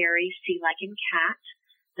like in Mary, C like in cat,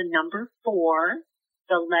 the number 4,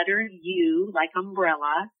 the letter U like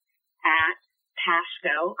umbrella, at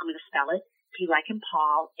Pasco, I'm going to spell it, P like in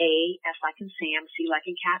Paul, A, S like in Sam, C like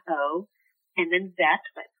in cat, O, and then vet,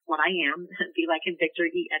 that's what I am, V like in Victor,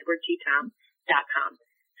 E, Edward, T, Tom.com.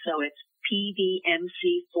 So it's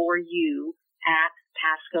PVMC4U at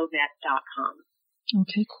PascoVet.com.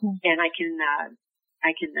 Okay, cool. And I can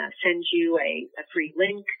send you a free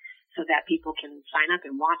link so that people can sign up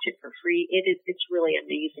and watch it for free. It's really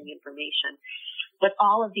amazing information. But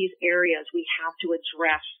all of these areas, we have to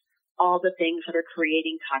address all the things that are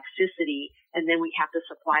creating toxicity, and then we have to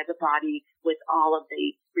supply the body with all of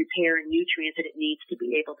the repair and nutrients that it needs to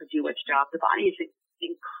be able to do its job. The body is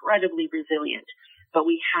incredibly resilient, but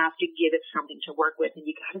we have to give it something to work with, and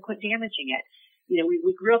you got to quit damaging it. You know, we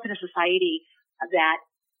grew up in a society that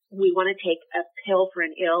we want to take a pill for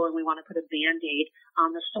an ill and we want to put a Band-Aid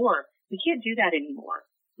on the sore. We can't do that anymore.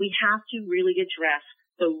 We have to really address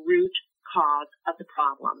the root cause of the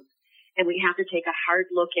problem, and we have to take a hard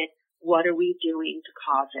look at what are we doing to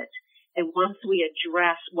cause it. And once we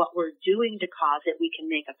address what we're doing to cause it, we can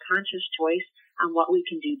make a conscious choice on what we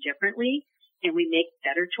can do differently, and we make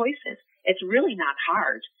better choices. It's really not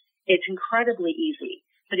hard. It's incredibly easy.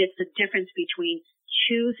 but it's the difference between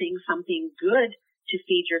choosing something good to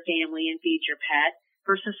feed your family and feed your pet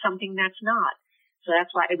versus something that's not. So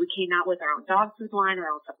that's why we came out with our own dog food line,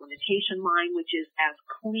 our own supplementation line, which is as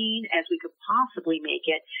clean as we could possibly make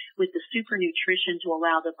it, with the super nutrition to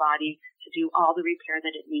allow the body to do all the repair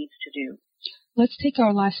that it needs to do. Let's take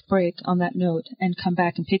our last break on that note and come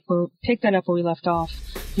back and pick that up where we left off.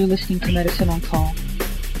 You're listening to Medicine on Call.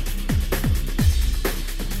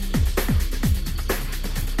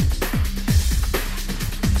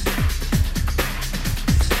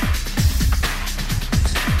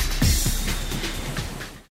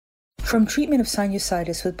 From treatment of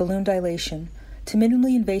sinusitis with balloon dilation to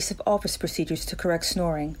minimally invasive office procedures to correct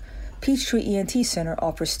snoring, Peachtree ENT Center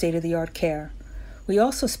offers state-of-the-art care. We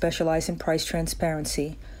also specialize in price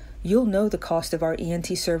transparency. You'll know the cost of our ENT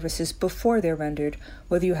services before they're rendered,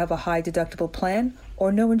 whether you have a high deductible plan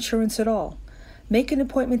or no insurance at all. Make an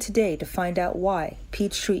appointment today to find out why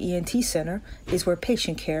Peachtree ENT Center is where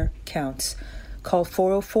patient care counts. Call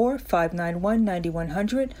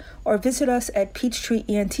 404-591-9100 or visit us at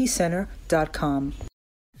peachtreeentcenter.com.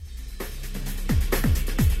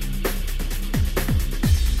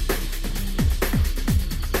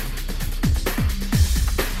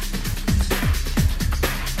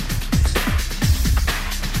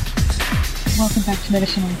 Welcome back to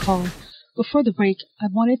Medicine on Call. Before the break, I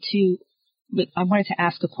wanted to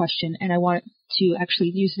ask a question, and I wanted to actually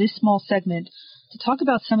use this small segment to talk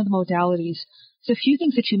about some of the modalities. So a few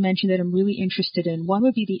things that you mentioned that I'm really interested in. One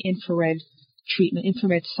would be the infrared treatment,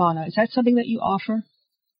 infrared sauna. Is that something that you offer?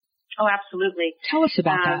 Oh, absolutely. Tell us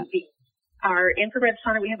about that. Our infrared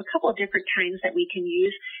sauna, we have a couple of different kinds that we can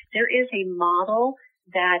use. There is a model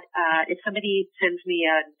that if somebody sends me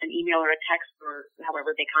an email or a text or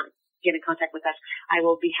however they get in contact with us, I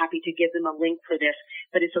will be happy to give them a link for this.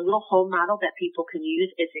 But it's a little home model that people can use.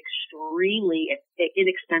 It's extremely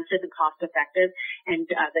inexpensive and cost effective, and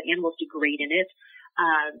the animals do great in it.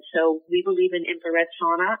 So we believe in infrared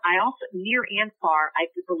sauna. I also, near and far, I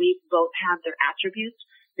believe both have their attributes.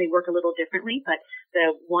 They work a little differently, but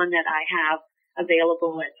the one that I have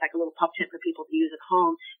available, it's like a little pup tent for people to use at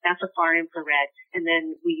home, that's a far infrared. And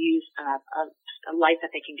then we use a light that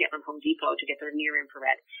they can get from Home Depot to get their near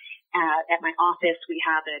infrared. At my office, we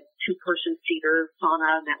have a 2-person cedar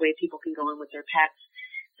sauna, and that way people can go in with their pets.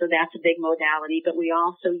 So that's a big modality. But we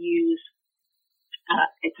also use,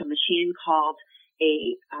 it's a machine called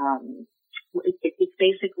it's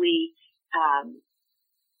basically,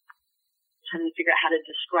 trying to figure out how to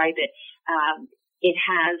describe it. It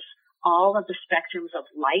has all of the spectrums of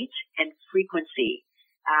light and frequency.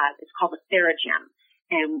 It's called a Theragem,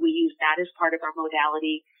 and we use that as part of our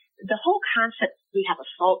modality. The whole concept, we have a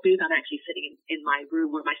salt booth. I'm actually sitting in my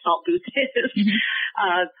room where my salt booth is. Mm-hmm.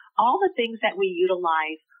 All the things that we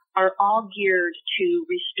utilize are all geared to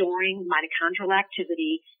restoring mitochondrial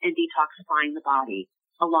activity and detoxifying the body,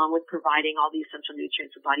 along with providing all the essential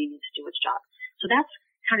nutrients the body needs to do its job. So that's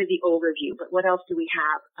kind of the overview. But what else do we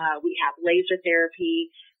have? We have laser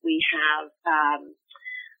therapy. We have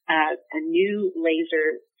a new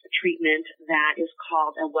laser treatment that is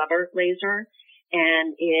called a Weber laser,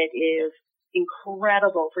 and it is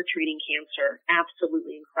incredible for treating cancer,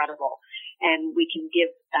 absolutely incredible. And we can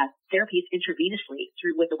give therapies intravenously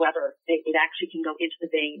with the Weber. It actually can go into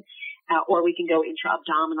the vein, or we can go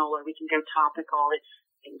intra-abdominal, or we can go topical. It's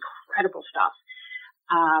incredible stuff.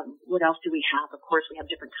 What else do we have? Of course, we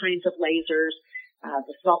have different kinds of lasers.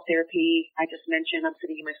 The salt therapy I just mentioned. I'm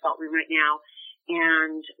sitting in my salt room right now.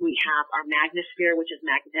 And we have our Magnosphere, which is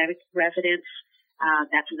magnetic resonance.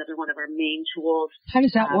 That's another one of our main tools. How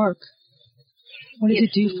does that work? What does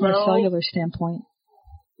it do from a cellular standpoint?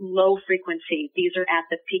 Low frequency. These are at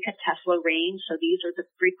the picotesla range. So these are the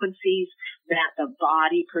frequencies that the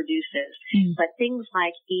body produces. But things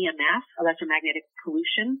like EMF, electromagnetic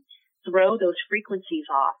pollution, throw those frequencies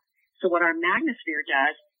off. So what our Magnosphere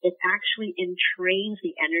does, it actually entrains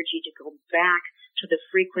the energy to go back to the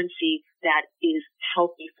frequency that is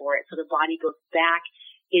healthy for it. So the body goes back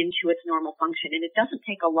into its normal function. And it doesn't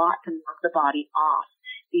take a lot to knock the body off.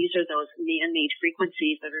 These are those man-made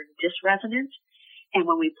frequencies that are dysresonant. And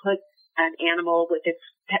when we put an animal with its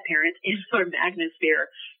pet parent in our Magnosphere,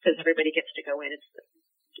 because everybody gets to go in,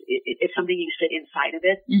 it's something you sit inside of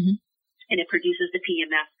it, mm-hmm. and it produces the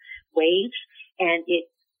PMF waves, and it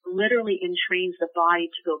literally entrains the body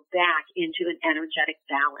to go back into an energetic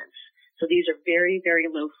balance. So these are very, very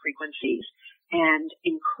low frequencies and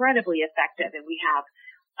incredibly effective. And we have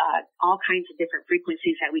all kinds of different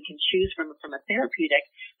frequencies that we can choose from a therapeutic.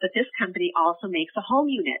 But this company also makes a home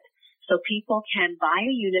unit. So people can buy a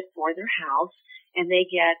unit for their house, and they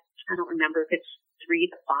get, I don't remember if it's 3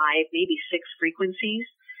 to 5, maybe 6 frequencies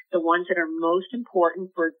the ones that are most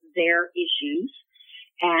important for their issues.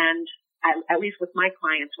 And at least with my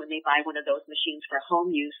clients, when they buy one of those machines for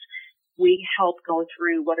home use, we help go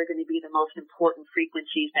through what are going to be the most important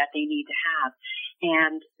frequencies that they need to have.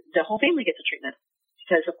 And the whole family gets a treatment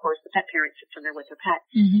because, of course, the pet parent sits in there with their pet.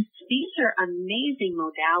 Mm-hmm. So these are amazing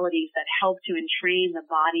modalities that help to entrain the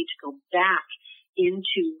body to go back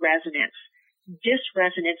into resonance.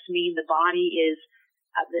 Dysresonance means the body is,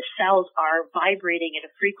 the cells are vibrating at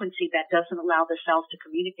a frequency that doesn't allow the cells to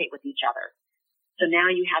communicate with each other. So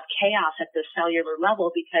now you have chaos at the cellular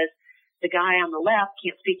level because the guy on the left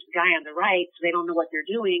can't speak to the guy on the right, so they don't know what they're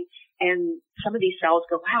doing. And some of these cells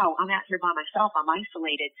go, wow, I'm out here by myself. I'm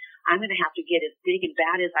isolated. I'm going to have to get as big and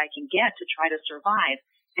bad as I can get to try to survive.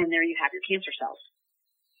 And there you have your cancer cells.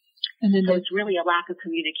 And then so it's really a lack of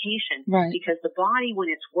communication. Right. Because the body,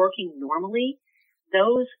 when it's working normally,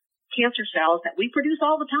 those cancer cells that we produce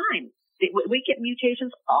all the time, we get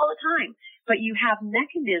mutations all the time, but you have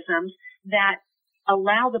mechanisms that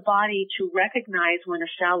allow the body to recognize when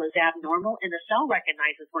a cell is abnormal, and the cell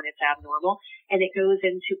recognizes when it's abnormal, and it goes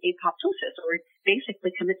into apoptosis, or it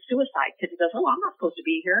basically commits suicide because it goes, oh, I'm not supposed to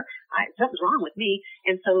be here. Something's wrong with me.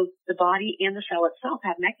 And so the body and the cell itself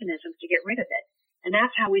have mechanisms to get rid of it. And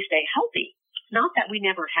that's how we stay healthy. It's not that we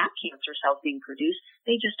never have cancer cells being produced.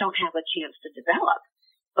 They just don't have a chance to develop.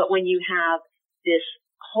 But when you have this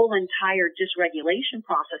whole entire dysregulation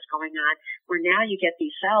process going on, where now you get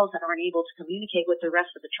these cells that aren't able to communicate with the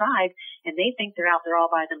rest of the tribe, and they think they're out there all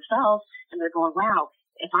by themselves, and they're going, wow,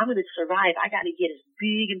 if I'm going to survive, I got to get as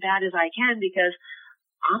big and bad as I can because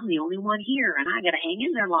I'm the only one here, and I got to hang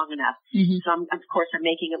in there long enough. Mm-hmm. So of course, I'm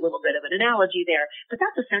making a little bit of an analogy there, but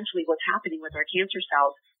that's essentially what's happening with our cancer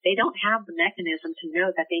cells. They don't have the mechanism to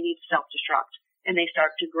know that they need to self-destruct, and they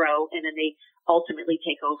start to grow, and then they ultimately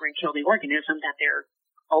take over and kill the organism that they're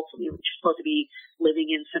ultimately supposed to be living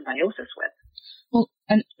in symbiosis with. Well,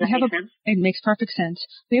 and it makes perfect sense.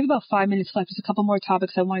 We have about 5 minutes left. There's a couple more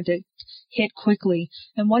topics I wanted to hit quickly.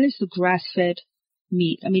 And one is the grass-fed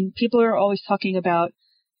meat. I mean, people are always talking about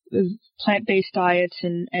plant-based diets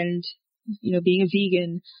and being a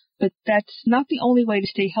vegan, but that's not the only way to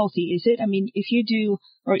stay healthy, is it? I mean, if you do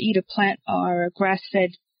or eat a plant or a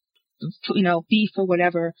grass-fed, beef or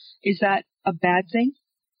whatever, is that a bad thing?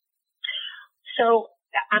 So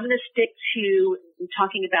I'm going to stick to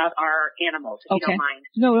talking about our animals, if you don't mind.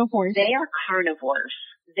 No, don't worry. They are carnivores.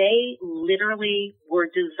 They literally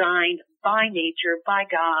were designed by nature, by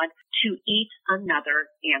God, to eat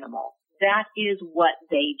another animal. That is what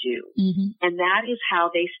they do. Mm-hmm. And that is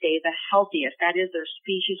how they stay the healthiest. That is their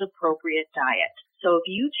species-appropriate diet. So if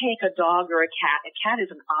you take a dog or a cat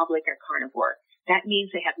is an obligate or carnivore. That means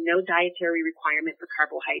they have no dietary requirement for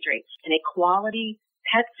carbohydrates. And a quality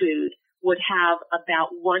pet food would have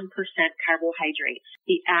about 1% carbohydrates.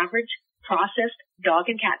 The average processed dog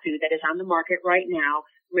and cat food that is on the market right now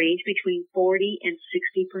range between 40 and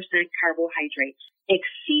 60% carbohydrates,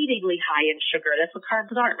 exceedingly high in sugar. That's what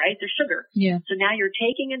carbs are, right? They're sugar. Yeah. So now you're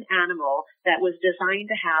taking an animal that was designed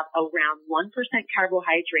to have around 1%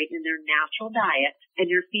 carbohydrate in their natural diet, and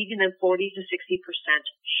you're feeding them 40 to 60%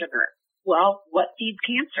 sugar. Well, what feeds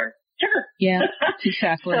cancer? Sugar. Yeah,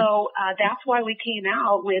 exactly. So that's why we came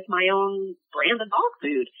out with my own brand of dog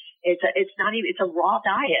food. It's a raw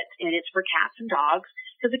diet, and it's for cats and dogs.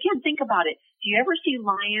 Because again, think about it. Do you ever see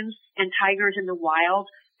lions and tigers in the wild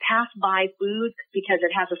pass by food because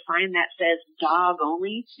it has a sign that says dog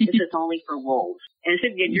only? This is only for wolves. And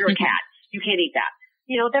you're a cat. You can't eat that.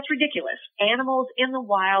 That's ridiculous. Animals in the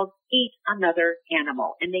wild eat another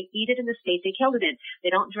animal, and they eat it in the state they killed it in.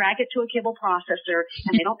 They don't drag it to a kibble processor,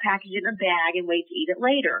 and they don't package it in a bag and wait to eat it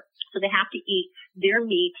later. So they have to eat their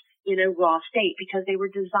meat in a raw state because they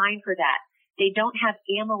were designed for that. They don't have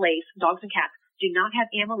amylase. Dogs and cats do not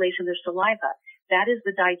have amylase in their saliva. That is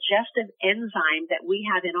the digestive enzyme that we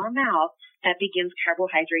have in our mouth that begins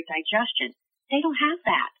carbohydrate digestion. They don't have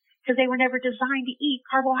that because they were never designed to eat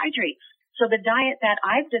carbohydrates. So the diet that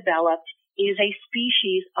I've developed is a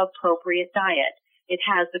species-appropriate diet. It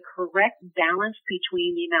has the correct balance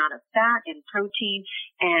between the amount of fat and protein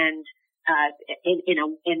and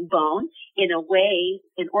in bone, in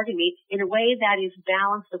organ meat, in a way that is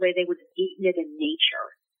balanced the way they would have eaten it in nature.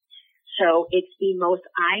 So it's the most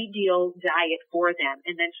ideal diet for them.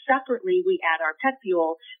 And then separately, we add our pet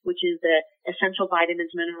fuel, which is the essential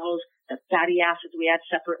vitamins, minerals, the fatty acids we add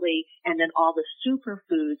separately, and then all the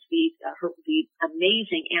superfoods, the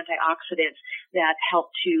amazing antioxidants that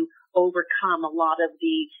help to overcome a lot of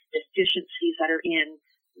the deficiencies that are in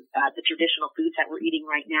the traditional foods that we're eating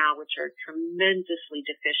right now, which are tremendously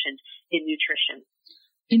deficient in nutrition.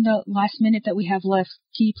 In the last minute that we have left,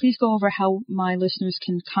 can you please go over how my listeners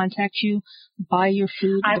can contact you, buy your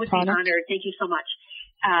food, I the would product? be honored. Thank you so much.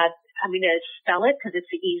 I'm going to spell it because it's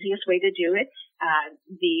the easiest way to do it.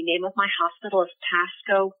 The name of my hospital is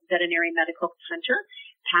Pasco Veterinary Medical Center.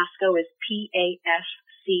 Pasco is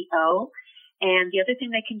Pasco. And the other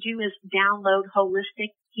thing they can do is download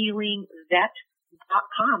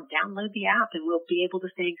HolisticHealingVet.com. Download the app and we'll be able to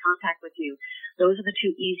stay in contact with you. Those are the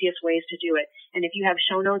two easiest ways to do it. And if you have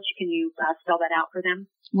show notes, can you spell that out for them?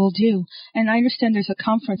 Will do. And I understand there's a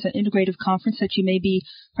conference, an integrative conference that you may be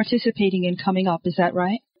participating in coming up. Is that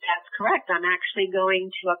right? That's correct. I'm actually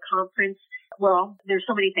going to a conference. Well, there's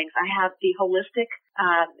so many things. I have the Holistic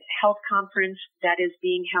Health Conference that is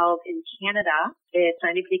being held in Canada. If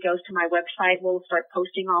anybody goes to my website, we'll start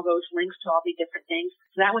posting all those links to all the different things.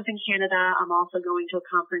 So that one's in Canada. I'm also going to a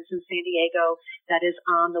conference in San Diego that is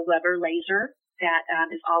on the Weber laser.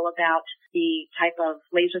 That is all about the type of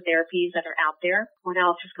laser therapies that are out there. What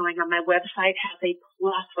else is going on? My website has a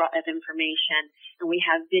plethora of information, and we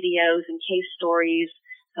have videos and case stories.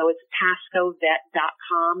 So it's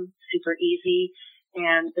PascoVet.com, super easy.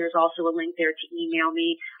 And there's also a link there to email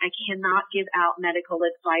me. I cannot give out medical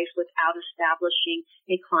advice without establishing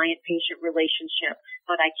a client-patient relationship,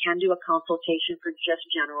 but I can do a consultation for just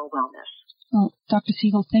general wellness. Well, Dr.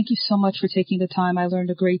 Siegel, thank you so much for taking the time. I learned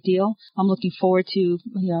a great deal. I'm looking forward to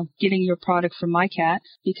getting your product for my cat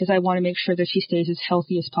because I want to make sure that she stays as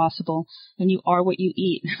healthy as possible. And you are what you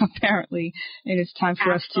eat, apparently. And it's time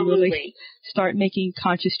for us to really start making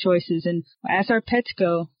conscious choices. And as our pets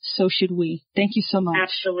go, so should we. Thank you so much.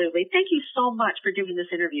 Absolutely. Thank you so much for doing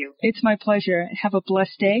this interview. It's my pleasure. Have a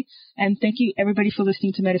blessed day. And thank you, everybody, for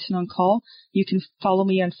listening to Medicine on Call. You can follow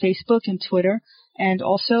me on Facebook and Twitter. And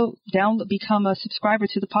also become a subscriber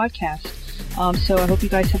to the podcast. So I hope you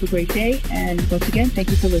guys have a great day. And once again, thank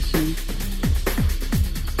you for listening.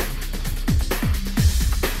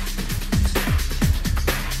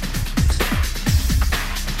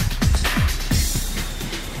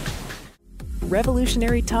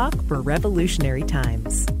 Revolutionary talk for revolutionary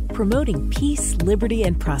times. Promoting peace, liberty,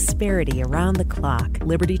 and prosperity around the clock.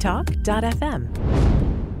 LibertyTalk.fm.